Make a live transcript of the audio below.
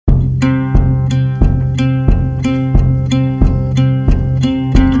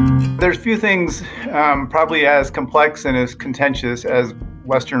few things probably as complex and as contentious as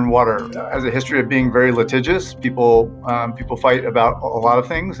Western water. It has a history of being very litigious. People fight about a lot of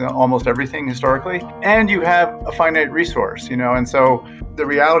things, almost everything historically. And you have a finite resource, and so the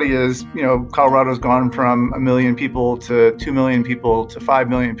reality is, Colorado's gone from 1 million people to 2 million people to 5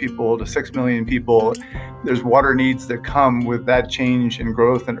 million people to 6 million people. There's water needs that come with that change in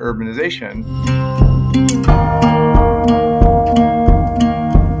growth and urbanization.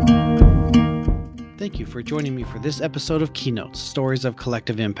 Thank you for joining me for this episode of Keynotes, Stories of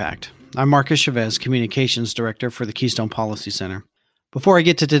Collective Impact. I'm Marcus Chavez, Communications Director for the Keystone Policy Center. Before I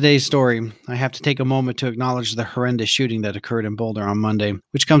get to today's story, I have to take a moment to acknowledge the horrendous shooting that occurred in Boulder on Monday,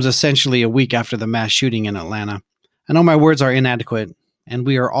 which comes essentially a week after the mass shooting in Atlanta. I know my words are inadequate, and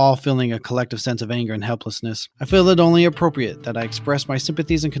we are all feeling a collective sense of anger and helplessness. I feel it only appropriate that I express my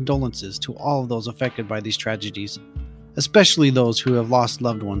sympathies and condolences to all of those affected by these tragedies, especially those who have lost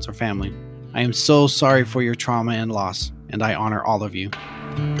loved ones or family. I am so sorry for your trauma and loss, and I honor all of you.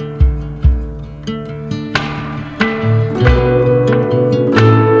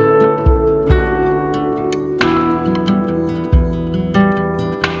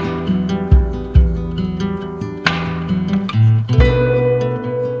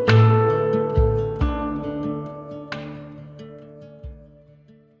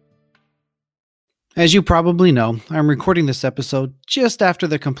 As you probably know, I'm recording this episode just after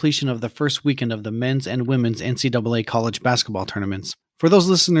the completion of the first weekend of the men's and women's NCAA college basketball tournaments. For those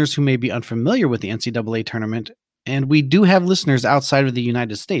listeners who may be unfamiliar with the NCAA tournament, and we do have listeners outside of the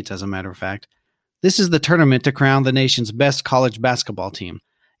United States, as a matter of fact, this is the tournament to crown the nation's best college basketball team.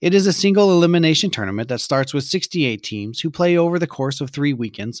 It is a single elimination tournament that starts with 68 teams who play over the course of 3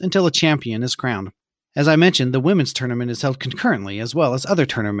 weekends until a champion is crowned. As I mentioned, the women's tournament is held concurrently as well as other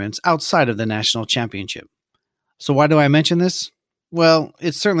tournaments outside of the national championship. So why do I mention this? Well,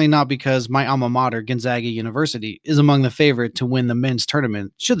 it's certainly not because my alma mater, Gonzaga University, is among the favorite to win the men's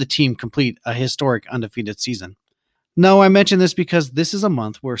tournament should the team complete a historic undefeated season. No, I mention this because this is a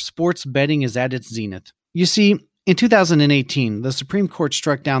month where sports betting is at its zenith. You see, in 2018, the Supreme Court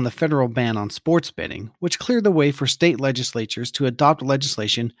struck down the federal ban on sports betting, which cleared the way for state legislatures to adopt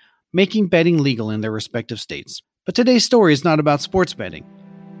legislation making betting legal in their respective states. But today's story is not about sports betting.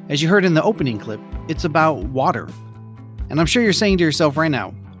 As you heard in the opening clip, it's about water. And I'm sure you're saying to yourself right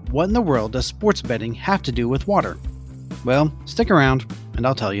now, what in the world does sports betting have to do with water? Well, stick around and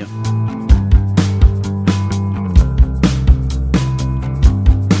I'll tell you.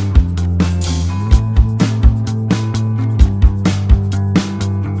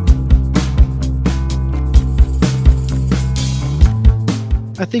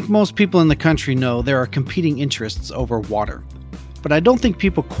 I think most people in the country know there are competing interests over water, but I don't think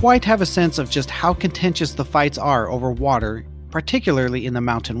people quite have a sense of just how contentious the fights are over water, particularly in the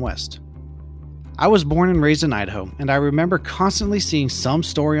Mountain West. I was born and raised in Idaho, and I remember constantly seeing some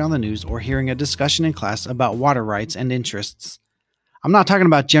story on the news or hearing a discussion in class about water rights and interests. I'm not talking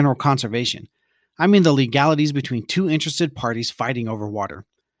about general conservation. I mean the legalities between two interested parties fighting over water.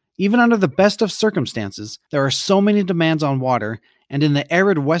 Even under the best of circumstances, there are so many demands on water, and in the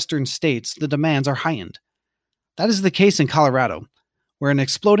arid western states, the demands are heightened. That is the case in Colorado, where an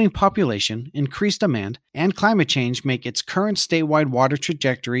exploding population, increased demand, and climate change make its current statewide water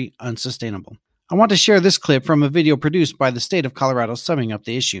trajectory unsustainable. I want to share this clip from a video produced by the state of Colorado summing up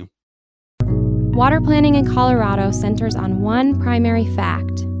the issue. Water planning in Colorado centers on one primary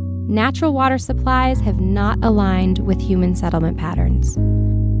fact: natural water supplies have not aligned with human settlement patterns.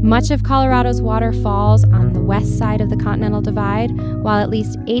 Much of Colorado's water falls on the west side of the Continental Divide, while at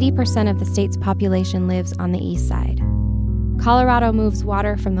least 80% of the state's population lives on the east side. Colorado moves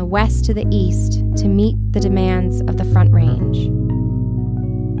water from the west to the east to meet the demands of the Front Range.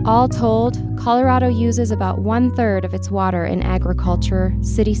 All told, Colorado uses about 1/3 of its water in agriculture,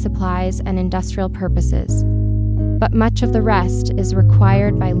 city supplies, and industrial purposes. But much of the rest is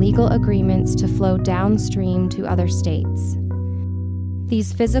required by legal agreements to flow downstream to other states.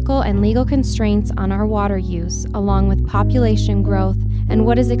 These physical and legal constraints on our water use, along with population growth and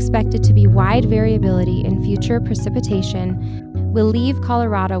what is expected to be wide variability in future precipitation, will leave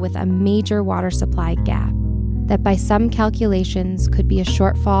Colorado with a major water supply gap that by some calculations could be a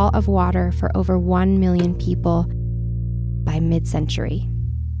shortfall of water for over 1 million people by mid-century.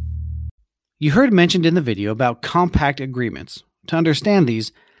 You heard mentioned in the video about compact agreements. To understand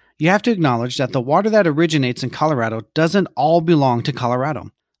these, you have to acknowledge that the water that originates in Colorado doesn't all belong to Colorado.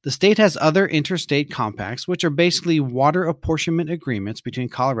 The state has other interstate compacts, which are basically water apportionment agreements between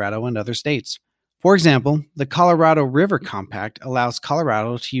Colorado and other states. For example, the Colorado River Compact allows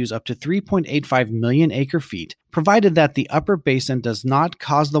Colorado to use up to 3.85 million acre-feet, provided that the upper basin does not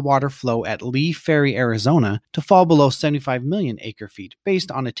cause the water flow at Lee Ferry, Arizona, to fall below 75 million acre-feet, based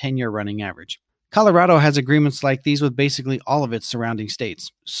on a 10-year running average. Colorado has agreements like these with basically all of its surrounding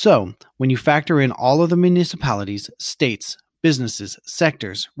states. So, when you factor in all of the municipalities, states, businesses,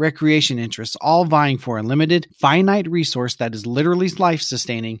 sectors, recreation interests, all vying for a limited, finite resource that is literally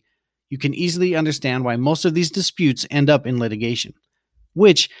life-sustaining, you can easily understand why most of these disputes end up in litigation,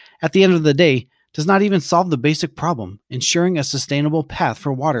 which, at the end of the day, does not even solve the basic problem, ensuring a sustainable path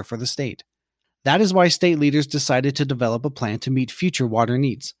for water for the state. That is why state leaders decided to develop a plan to meet future water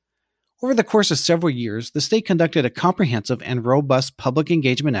needs. Over the course of several years, the state conducted a comprehensive and robust public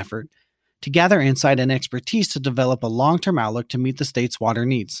engagement effort to gather insight and expertise to develop a long-term outlook to meet the state's water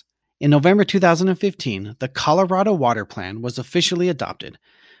needs. In November 2015, the Colorado Water Plan was officially adopted,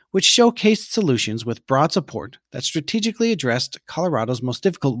 which showcased solutions with broad support that strategically addressed Colorado's most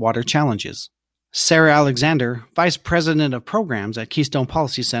difficult water challenges. Sarah Alexander, Vice President of Programs at Keystone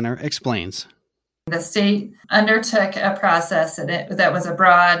Policy Center, explains. The state undertook a process that was a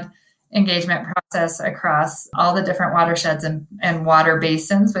broad engagement process across all the different watersheds and water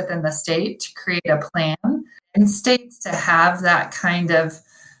basins within the state to create a plan. And states to have that kind of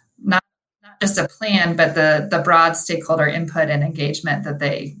not just a plan, but the broad stakeholder input and engagement that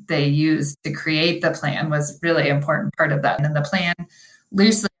they used to create the plan was really an important part of that. And the plan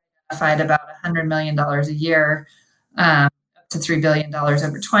loosely identified about $100 million a year, up to $3 billion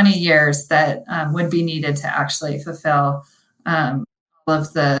over 20 years that would be needed to actually fulfill all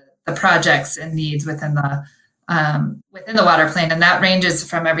of the projects and needs within the water plan. And that ranges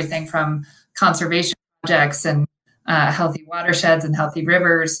from everything from conservation projects and healthy watersheds and healthy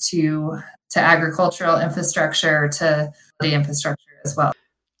rivers to agricultural infrastructure, to the infrastructure as well.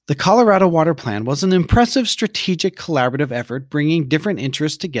 The Colorado Water Plan was an impressive strategic collaborative effort bringing different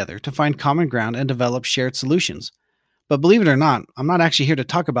interests together to find common ground and develop shared solutions. But believe it or not, I'm not actually here to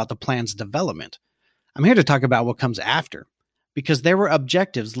talk about the plan's development. I'm here to talk about what comes after, because there were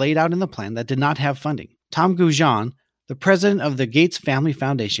objectives laid out in the plan that did not have funding. Tom Goujon, the president of the Gates Family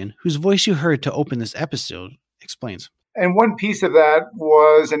Foundation, whose voice you heard to open this episode, explains. And one piece of that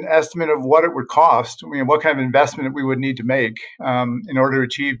was an estimate of what it would cost, what kind of investment we would need to make in order to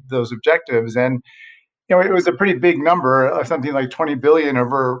achieve those objectives. And it was a pretty big number, something like $20 billion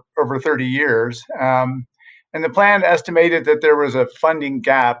over 30 years. And the plan estimated that there was a funding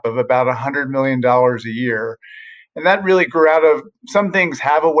gap of about $100 million a year. And that really grew out of some things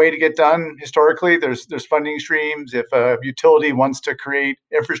have a way to get done historically. There's funding streams. If a utility wants to create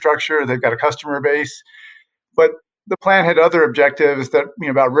infrastructure, they've got a customer base. But the plan had other objectives that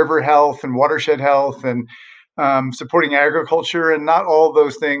about river health and watershed health and supporting agriculture, and not all of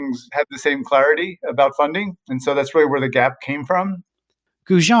those things had the same clarity about funding. And so that's really where the gap came from.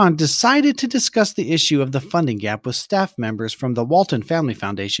 Goujon decided to discuss the issue of the funding gap with staff members from the Walton Family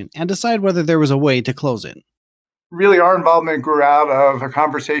Foundation and decide whether there was a way to close it. Really, our involvement grew out of a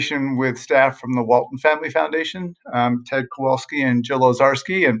conversation with staff from the Walton Family Foundation, Ted Kowalski and Jill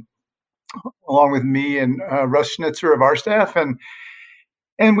Ozarski, and along with me and Russ Schnitzer of our staff.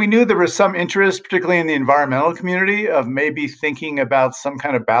 And we knew there was some interest, particularly in the environmental community, of maybe thinking about some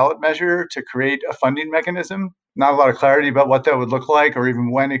kind of ballot measure to create a funding mechanism. Not a lot of clarity about what that would look like or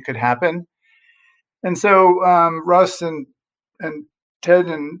even when it could happen. And so Russ and Ted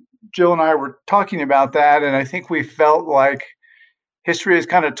and Jill and I were talking about that. And I think we felt like history has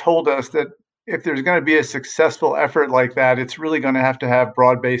kind of told us that if there's going to be a successful effort like that, it's really going to have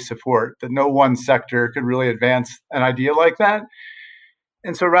broad-based support, that no one sector could really advance an idea like that.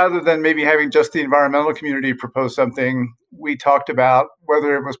 And so rather than maybe having just the environmental community propose something, we talked about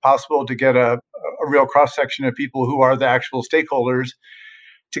whether it was possible to get a real cross-section of people who are the actual stakeholders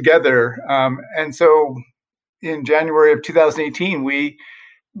together. And so in January of 2018, we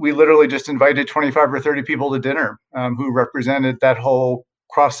literally just invited 25 or 30 people to dinner who represented that whole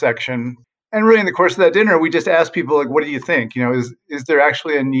cross-section. And really in the course of that dinner, we just asked people, like, what do you think? Is there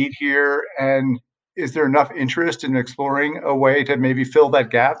actually a need here? And is there enough interest in exploring a way to maybe fill that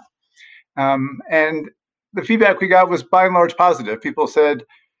gap? And the feedback we got was by and large positive. People said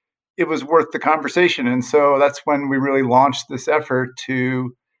it was worth the conversation. And so that's when we really launched this effort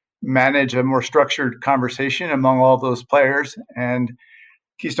to manage a more structured conversation among all those players. And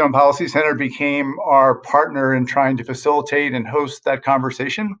Keystone Policy Center became our partner in trying to facilitate and host that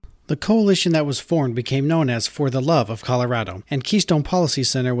conversation. The coalition that was formed became known as For the Love of Colorado, and Keystone Policy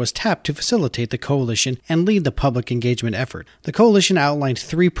Center was tapped to facilitate the coalition and lead the public engagement effort. The coalition outlined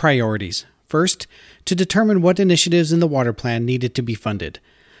 3 priorities. First, to determine what initiatives in the water plan needed to be funded.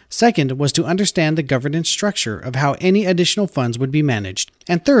 Second was to understand the governance structure of how any additional funds would be managed.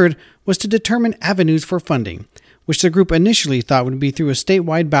 And third was to determine avenues for funding, which the group initially thought would be through a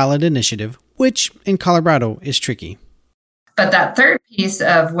statewide ballot initiative, which in Colorado is tricky. But that third piece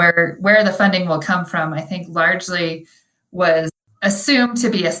of where the funding will come from, I think largely was assumed to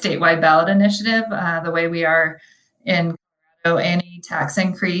be a statewide ballot initiative. The way we are in Colorado, any tax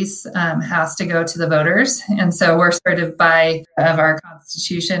increase has to go to the voters. And so we're sort of of our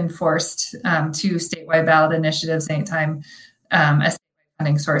Constitution forced to statewide ballot initiatives anytime a statewide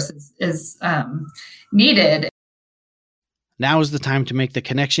funding source is needed. Now is the time to make the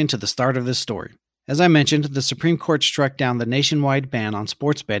connection to the start of this story. As I mentioned, the Supreme Court struck down the nationwide ban on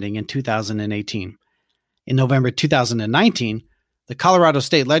sports betting in 2018. In November 2019, the Colorado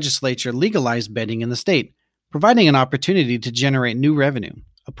State Legislature legalized betting in the state, providing an opportunity to generate new revenue,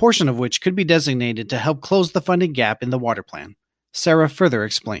 a portion of which could be designated to help close the funding gap in the water plan. Sarah further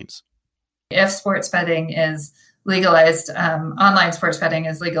explains. If sports betting is legalized, online sports betting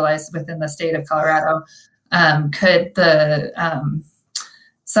is legalized within the state of Colorado, could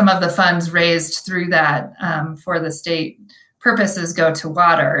some of the funds raised through that for the state purposes go to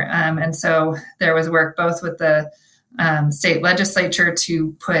water? And so there was work both with the state legislature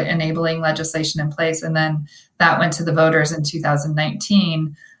to put enabling legislation in place, and then that went to the voters in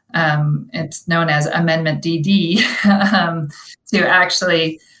 2019. It's known as Amendment DD to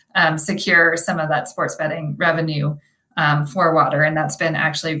actually secure some of that sports betting revenue for water. And that's been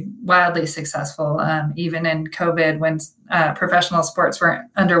actually wildly successful. Even in COVID, when professional sports weren't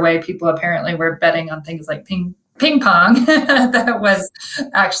underway, people apparently were betting on things like ping pong that was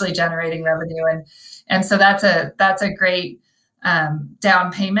actually generating revenue. And so that's a great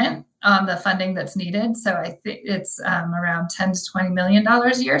down payment on the funding that's needed. So I think it's around $10 to $20 million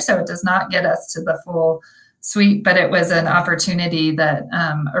a year. So it does not get us to the full suite, but it was an opportunity that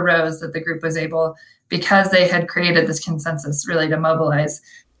arose that the group was able, because they had created this consensus, really to mobilize.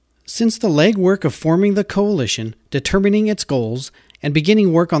 Since the legwork of forming the coalition, determining its goals, and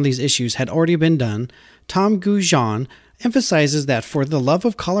beginning work on these issues had already been done, Tom Goujon emphasizes that for the love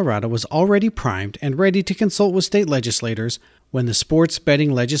of Colorado was already primed and ready to consult with state legislators when the sports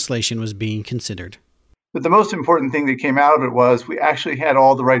betting legislation was being considered. But the most important thing that came out of it was we actually had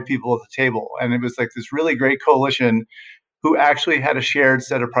all the right people at the table. And it was like this really great coalition who actually had a shared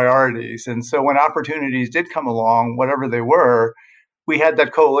set of priorities. And so when opportunities did come along, whatever they were, we had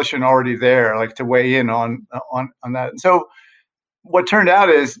that coalition already there, like to weigh in on that. And so what turned out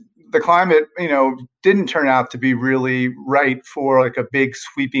is the climate, didn't turn out to be really right for like a big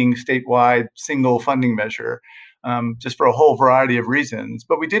sweeping statewide single funding measure, just for a whole variety of reasons.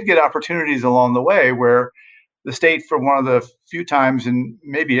 But we did get opportunities along the way where the state, for one of the few times and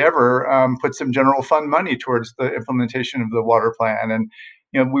maybe ever, put some general fund money towards the implementation of the water plan. And,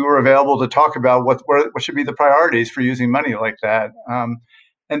 we were available to talk about what should be the priorities for using money like that.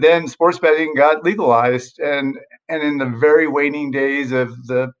 And then sports betting got legalized. And in the very waning days of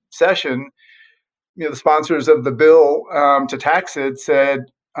the session, the sponsors of the bill to tax it said,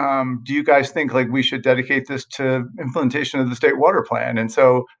 do you guys think like we should dedicate this to implementation of the state water plan? And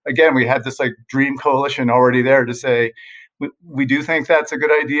so again, we had this like dream coalition already there to say, we do think that's a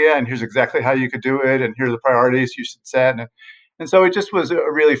good idea, and here's exactly how you could do it, and here are the priorities you should set. And so it just was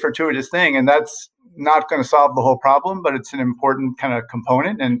a really fortuitous thing, and that's not going to solve the whole problem, but it's an important kind of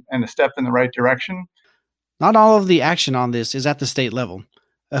component and a step in the right direction. Not all of the action on this is at the state level.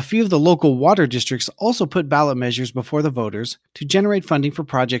 A few of the local water districts also put ballot measures before the voters to generate funding for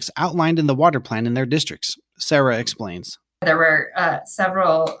projects outlined in the water plan in their districts. Sarah explains. There were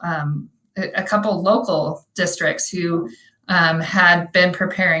a couple local districts who had been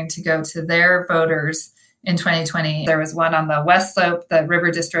preparing to go to their voters in 2020. There was one on the West Slope, the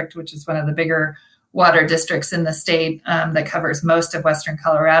River District, which is one of the bigger water districts in the state that covers most of Western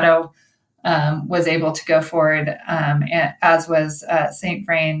Colorado. Was able to go forward, as was St.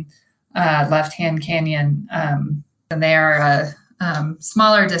 Vrain, Left Hand Canyon. And they are a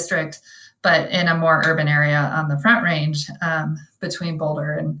smaller district, but in a more urban area on the Front Range between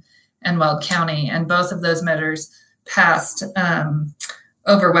Boulder and Weld County. And both of those measures passed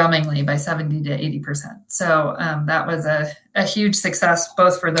overwhelmingly by 70 to 80%. So that was a huge success,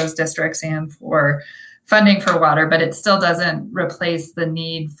 both for those districts and for funding for water, but it still doesn't replace the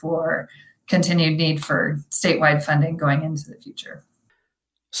continued need for statewide funding going into the future.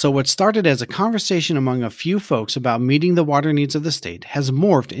 So what started as a conversation among a few folks about meeting the water needs of the state has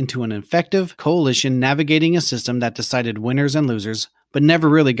morphed into an effective coalition navigating a system that decided winners and losers, but never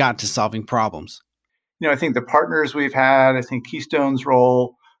really got to solving problems. I think the partners we've had, I think Keystone's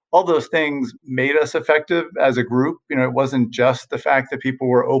role all those things made us effective as a group. It wasn't just the fact that people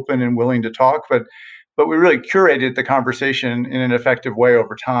were open and willing to talk, but we really curated the conversation in an effective way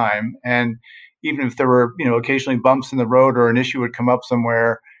over time. And even if there were, occasionally bumps in the road or an issue would come up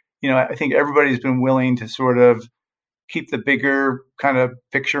somewhere, I think everybody's been willing to sort of keep the bigger kind of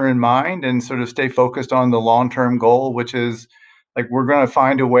picture in mind and sort of stay focused on the long-term goal, which is like, we're going to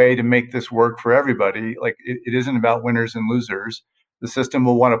find a way to make this work for everybody. Like it isn't about winners and losers. The system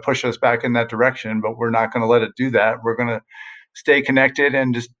will want to push us back in that direction, but we're not going to let it do that. We're going to stay connected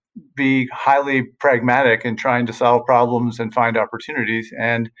and just be highly pragmatic in trying to solve problems and find opportunities.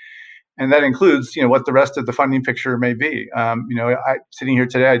 And that includes, what the rest of the funding picture may be. Sitting here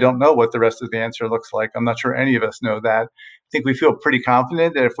today, I don't know what the rest of the answer looks like. I'm not sure any of us know that. I think we feel pretty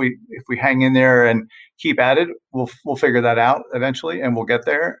confident that if we hang in there and keep at it, we'll figure that out eventually, and we'll get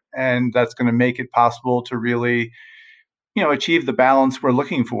there. And that's going to make it possible to really, achieve the balance we're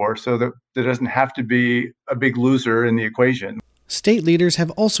looking for, so that there doesn't have to be a big loser in the equation. State leaders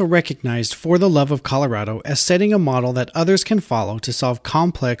have also recognized For the Love of Colorado as setting a model that others can follow to solve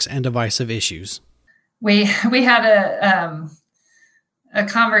complex and divisive issues. We had a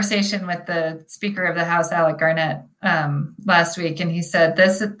conversation with the Speaker of the House, Alec Garnett, last week, and he said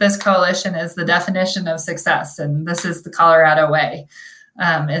this coalition is the definition of success, and this is the Colorado way,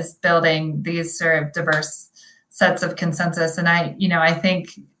 is building these sort of diverse sets of consensus. And I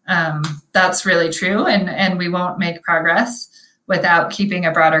think that's really true, and we won't make progress without keeping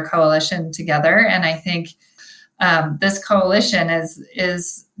a broader coalition together. And I think this coalition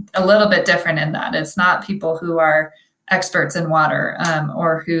is a little bit different in that it's not people who are experts in water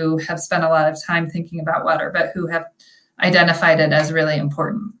or who have spent a lot of time thinking about water, but who have identified it as really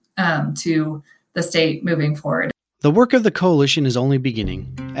important to the state moving forward. The work of the coalition is only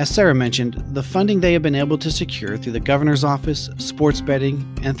beginning. As Sarah mentioned, the funding they have been able to secure through the governor's office, sports betting,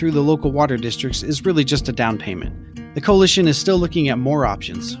 and through the local water districts is really just a down payment. The coalition is still looking at more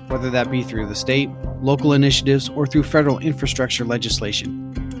options, whether that be through the state, local initiatives, or through federal infrastructure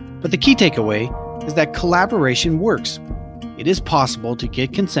legislation. But the key takeaway is that collaboration works. It is possible to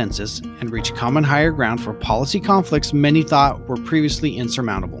get consensus and reach common higher ground for policy conflicts many thought were previously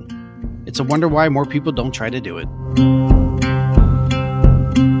insurmountable. It's a wonder why more people don't try to do it.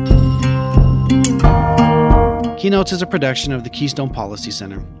 Keynotes is a production of the Keystone Policy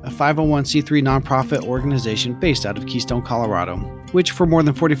Center, a 501c3 nonprofit organization based out of Keystone, Colorado, which for more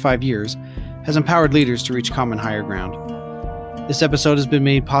than 45 years has empowered leaders to reach common higher ground. This episode has been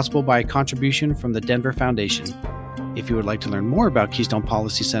made possible by a contribution from the Denver Foundation. If you would like to learn more about Keystone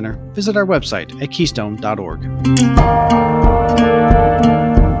Policy Center, visit our website at keystone.org.